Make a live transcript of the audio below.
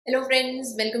Hello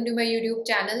friends, welcome to my YouTube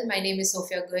channel. My name is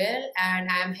Sofia Goyal and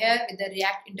I am here with the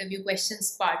React interview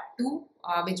questions part 2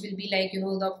 which will be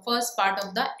the first part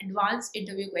of the advanced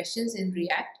interview questions in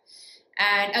React.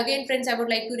 And again friends, I would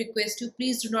like to request you,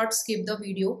 please do not skip the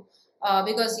video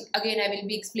because again I will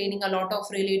be explaining a lot of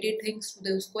related things to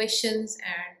those questions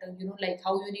and like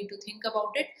how you need to think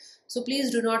about it. So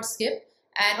please do not skip.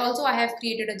 And also I have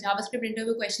created a JavaScript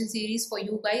interview question series for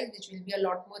you guys, which will be a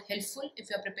lot more helpful if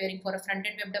you are preparing for a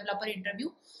front-end web developer interview.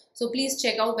 So please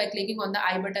check out by clicking on the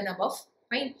I button above.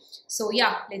 Fine. So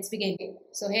yeah, let's begin.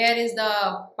 So here is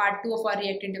the part 2 of our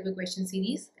React interview question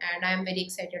series and I am very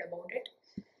excited about it.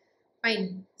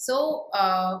 Fine. So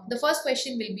the first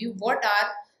question will be, what are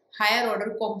higher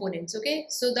order components? Okay.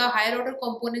 So the higher order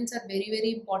components are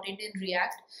very important in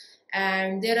React,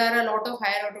 and there are a lot of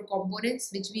higher order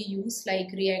components which we use, like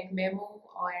React Memo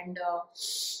and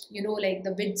like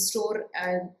the bid store.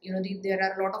 There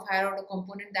are a lot of higher order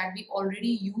component that we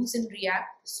already use in React,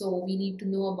 so we need to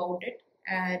know about it.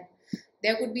 And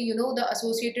there could be the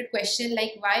associated question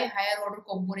like why higher order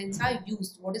components are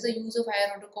used, what is the use of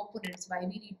higher order components, why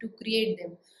we need to create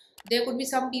them. There could be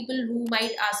some people who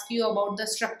might ask you about the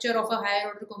structure of a higher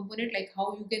order component, like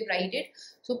how you can write it.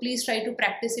 So please try to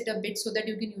practice it a bit so that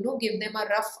you can give them a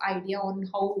rough idea on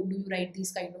how do you write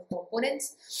these kind of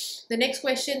components. The next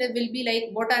question will be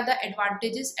like, what are the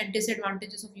advantages and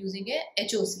disadvantages of using a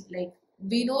HOC? Like,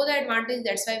 we know the advantage,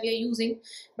 that's why we are using,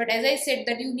 but as I said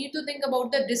that you need to think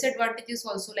about the disadvantages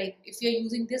also, like if you're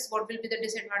using this, what will be the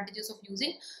disadvantages of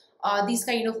using these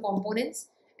kind of components.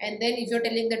 And then if you're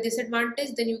telling the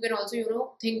disadvantage, then you can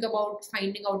also think about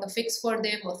finding out a fix for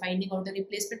them or finding out a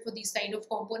replacement for these kind of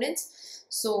components.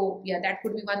 So yeah, that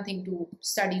could be one thing to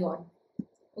study on.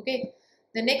 Okay,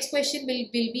 the next question will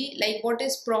be like, what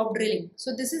is prop drilling?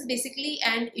 So this is basically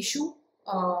an issue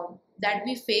that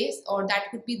we face, or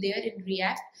that could be there in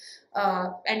React,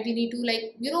 and we need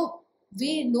to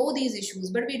we know these issues,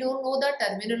 but we don't know the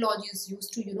terminologies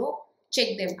used to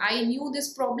check them. I knew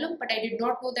this problem, but I did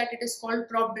not know that it is called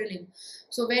prop drilling.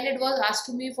 So when it was asked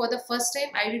to me for the first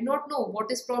time, I did not know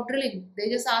what is prop drilling. They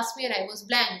just asked me and I was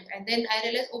blank, and then I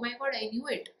realized, oh my god, I knew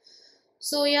it.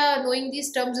 So yeah, knowing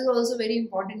these terms is also very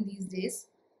important these days.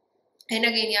 And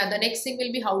again, yeah, the next thing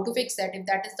will be how to fix that. If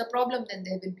that is the problem, then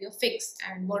there will be a fix.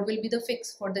 And what will be the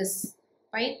fix for this?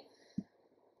 Fine.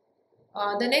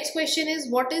 The next question is,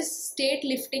 what is state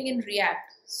lifting in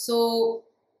React? So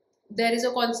there is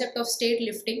a concept of state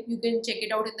lifting. You can check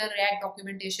it out in the React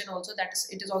documentation also.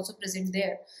 It is also present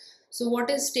there. So what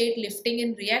is state lifting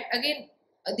in React? Again,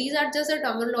 these are just the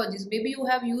terminologies. Maybe you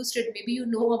have used it, maybe you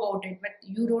know about it, but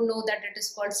you don't know that it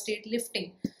is called state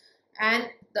lifting. And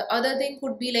the other thing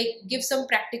could be like, give some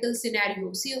practical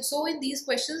scenario. See, so in these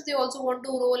questions they also want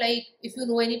to know like if you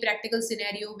know any practical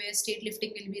scenario where state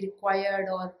lifting will be required,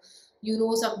 or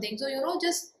something. So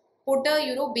just put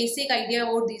a basic idea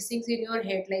about these things in your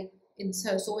head, like in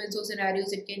so and so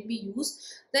scenarios it can be used.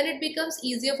 Then it becomes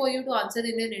easier for you to answer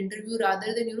in an interview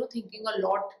rather than thinking a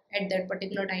lot at that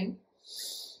particular time.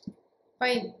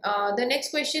 Fine. The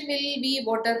next question will be,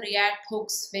 what are React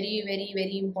hooks?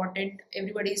 Very important.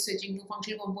 Everybody is switching to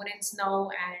functional components now,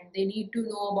 and they need to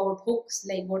know about hooks.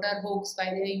 Like, what are hooks? Why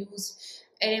they are used?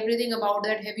 And everything about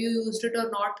that. Have you used it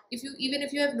or not? Even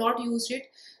if you have not used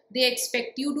it, they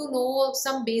expect you to know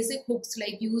some basic hooks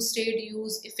like use state,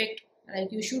 use effect.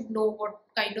 Like, you should know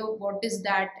what is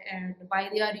that and why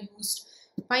they are used.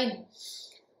 Fine.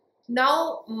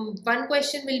 Now, one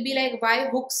question will be like, why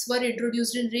hooks were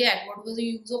introduced in React? What was the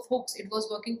use of hooks? It was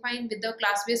working fine with the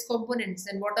class-based components.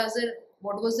 And what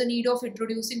was the need of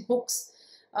introducing hooks?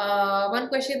 One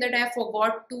question that I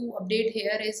forgot to update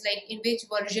here is like, in which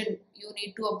version you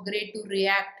need to upgrade to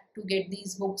React to get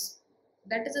these hooks?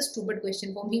 That is a stupid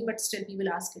question for me, but still people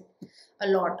ask it a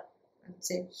lot, I would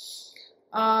say.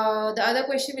 The other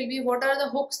question will be, what are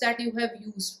the hooks that you have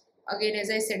used? Again, as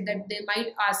I said, that they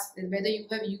might ask whether you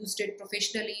have used it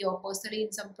professionally or personally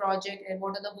in some project, and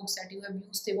what are the hooks that you have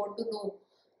used. They want to know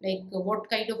like what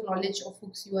kind of knowledge of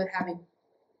hooks you are having.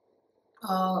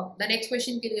 The next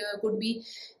question could be,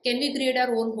 can we create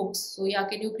our own hooks? So yeah,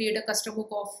 can you create a custom hook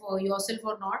of yourself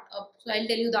or not? So I'll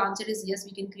tell you the answer is yes,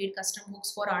 we can create custom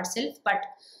hooks for ourselves. But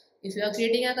if you are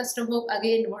creating a custom hook,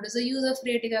 again, what is the use of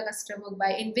creating a custom hook?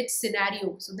 By in which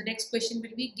scenario? So the next question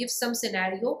will be, give some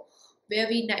scenario where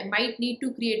we might need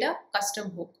to create a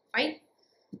custom hook. Fine.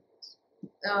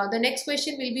 The next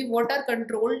question will be, what are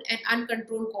controlled and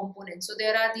uncontrolled components? So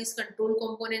there are these control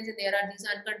components and there are these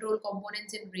uncontrolled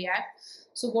components in React.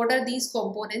 So what are these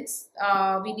components?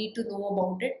 We need to know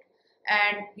about it.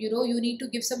 and you need to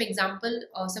give some example,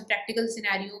 some practical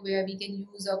scenario where we can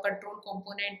use a control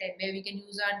component and where we can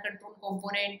use an uncontrolled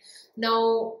component.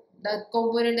 Now the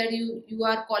component that you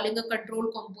are calling a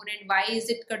control component, why is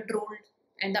it controlled,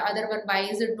 and the other one, why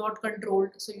is it not controlled?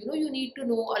 So you need to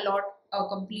know a lot,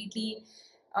 completely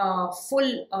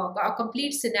a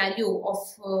complete scenario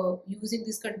of using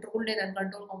these controlled and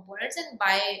uncontrolled components, and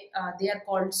why they are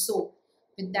called so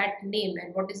with that name,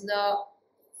 and what is the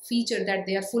feature that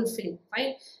they are fulfilling.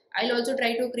 Fine. I'll also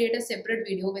try to create a separate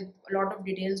video with a lot of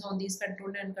details on these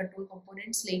controlled and uncontrolled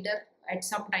components later at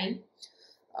some time.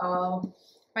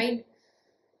 Fine.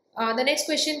 The next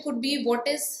question could be, what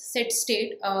is set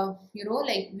state?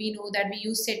 Like we know that we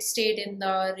use set state in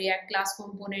the React class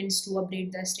components to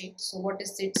update the state. So what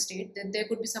is set state? Then there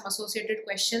could be some associated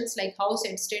questions like how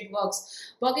set state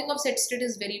works. Working of set state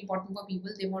is very important for people.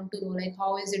 They want to know like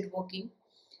how is it working.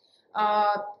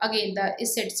 Again,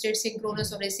 is set state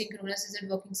synchronous or asynchronous? Is it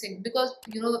working sync? Because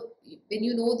when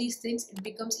you know these things, it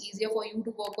becomes easier for you to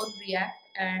work on React,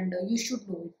 and you should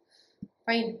know it.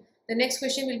 Fine. The next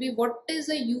question will be, what is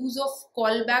the use of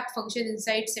callback function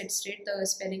inside set state? The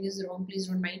spelling is wrong, please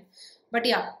don't mind. But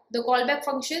yeah, the callback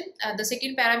function, the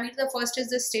second parameter, the first is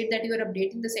the state that you are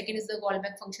updating, the second is the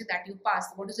callback function that you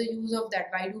passed. What is the use of that?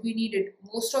 Why do we need it?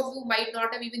 Most of you might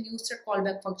not have even used that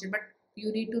callback function, but you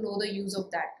need to know the use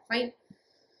of that. Fine.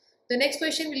 The next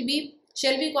question will be,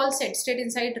 shall we call set state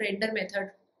inside render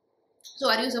method? So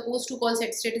are you supposed to call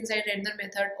set state inside render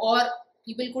method? Or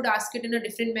people could ask it in a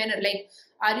different manner, like,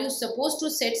 are you supposed to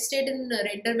set state in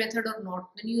render method or not?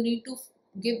 Then you need to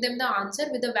give them the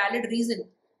answer with a valid reason,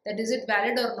 that is it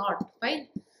valid or not. Fine.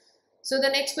 So the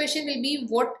next question will be,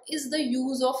 what is the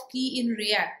use of key in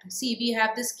React? See, we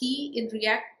have this key in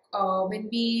React. When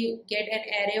we get an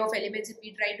array of elements and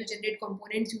we try to generate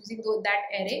components using that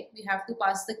array, we have to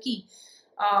pass the key,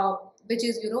 which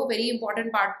is very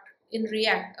important part in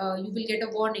React. You will get a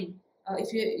warning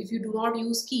if you do not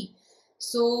use key.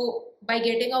 So by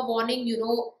getting a warning,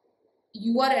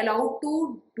 you are allowed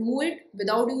to do it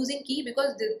without using key,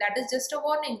 because that is just a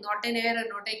warning, not an error,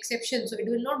 not an exception. So it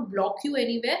will not block you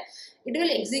anywhere. It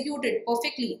will execute it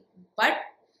perfectly, but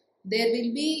there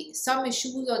will be some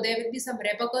issues or there will be some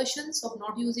repercussions of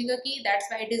not using a key. That's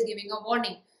why it is giving a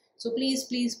warning. So please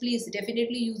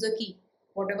definitely use a key,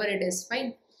 whatever it is.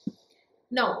 Fine.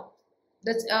 Now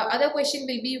the other question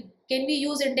will be, can we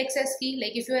use index as key?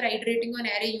 Like if you are iterating on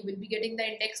array, you will be getting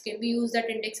the index. Can we use that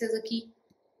index as a key?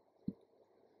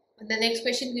 And the next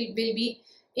question will be,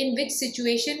 in which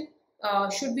situation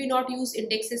should we not use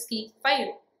index as key? Fine.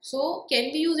 So can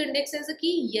we use index as a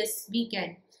key? Yes, we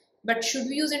can. But should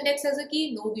we use index as a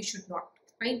key? No, we should not.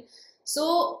 Fine.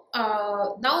 So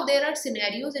now there are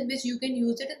scenarios in which you can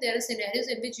use it, and there are scenarios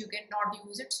in which you cannot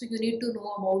use it. So you need to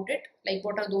know about it, like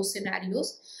what are those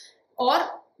scenarios. Or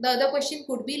the other question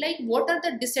could be like, what are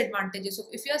the disadvantages? So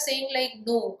if you are saying like,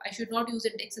 no, I should not use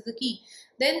index as a key,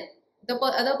 then the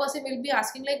other person will be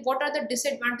asking like, what are the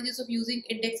disadvantages of using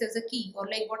index as a key? Or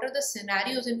like, what are the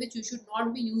scenarios in which you should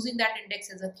not be using that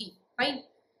index as a key? Fine.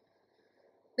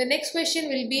 The next question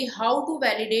will be, how to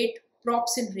validate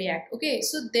props in React. Okay,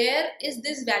 so there is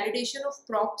this validation of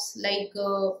props, like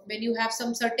when you have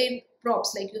some certain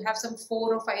props, like you have some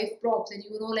 4 or 5 props, and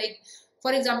like,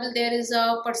 for example, there is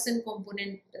a person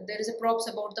component, there is a props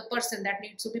about the person that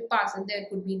needs to be passed, and there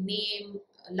could be name,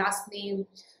 last name,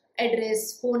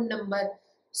 address, phone number.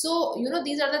 So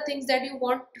these are the things that you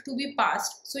want to be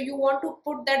passed. So you want to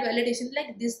put that validation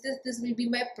like this will be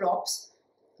my props.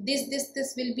 This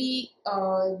will be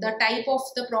the type of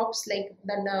the props, like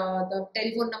the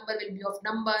telephone number will be of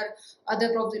number,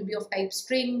 other props will be of type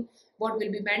string, what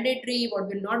will be mandatory, what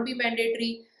will not be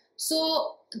mandatory.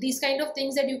 So these kind of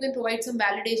things that you can provide some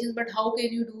validations, but how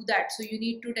can you do that? So you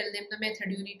need to tell them the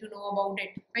method, you need to know about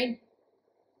it. Fine.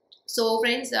 So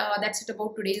friends, that's it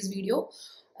about today's video.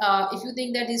 If you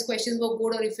think that these questions were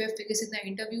good, or if you have faced in the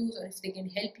interviews, or if they can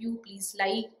help you, please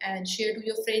like and share to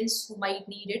your friends who might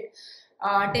need it.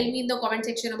 Tell me in the comment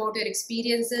section about your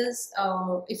experiences.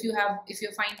 If you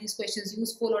find these questions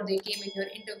useful, or they came in your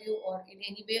interview, or in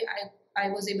any way I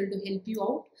was able to help you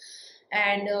out.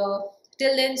 And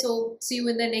till then, so see you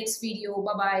in the next video.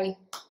 Bye bye.